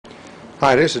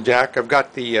Hi, this is Jack. I've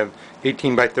got the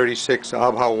 18 by 36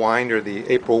 Abha wind, or the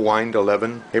April Wind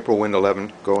 11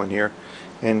 going here,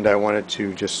 and I wanted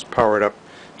to just power it up,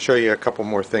 show you a couple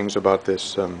more things about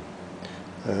this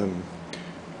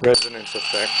resonance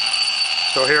effect.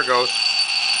 So here goes.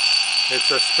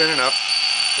 It's spinning up.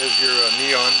 There's your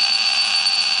neon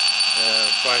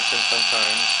flashing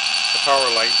sometimes. The power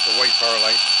light, the white power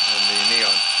light, and the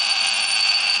neon.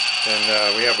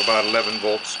 And we have about 11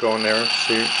 volts going there.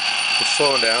 See? It's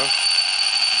slowing down.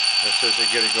 As soon as I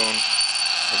get it going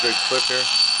a good clip here.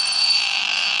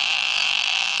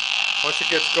 Once it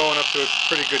gets going up to a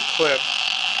pretty good clip,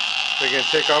 we can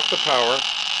take off the power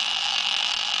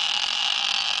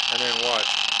and then watch.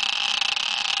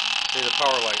 See the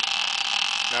power light.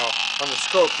 Now on the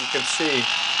scope you can see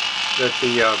that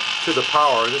the to the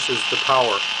power, this is the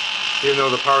power. Even though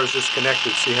the power is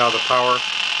disconnected, see how the power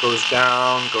goes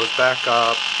down, goes back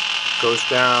up, goes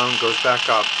down, goes back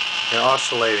up. And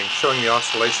oscillating, showing the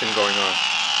oscillation going on.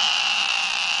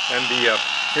 And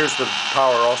here's the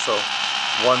power also,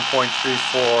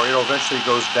 1.34. It eventually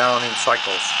goes down in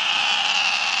cycles.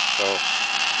 So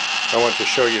I want to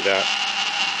show you that.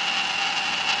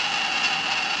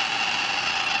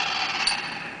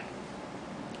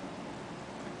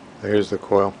 There's the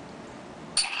coil.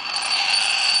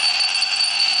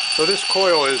 So this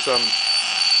coil is the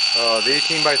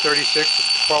 18 by 36.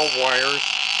 It's 12 wires.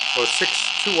 So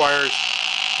 2 wires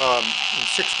and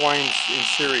 6 winds in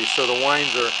series, so the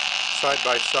winds are side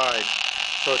by side.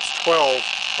 So it's 12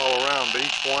 all around, but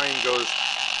each wind goes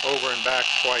over and back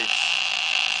twice.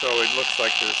 So it looks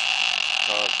like there's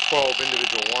 12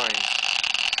 individual winds.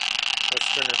 Let's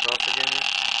turn this off again here.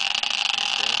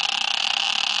 Okay.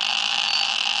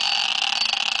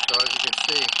 So as you can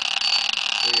see,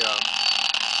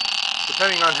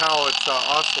 depending on how it's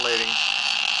oscillating,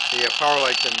 the power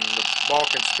light and the ball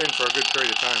can spin for a good period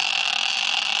of time.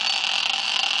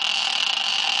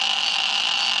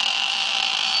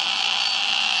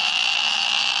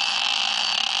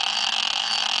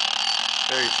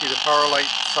 There you see the power light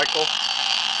cycle.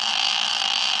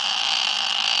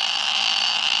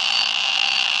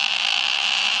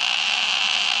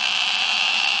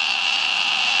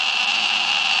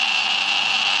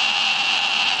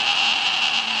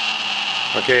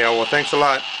 Okay, well, thanks a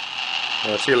lot.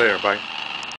 See you later. Bye.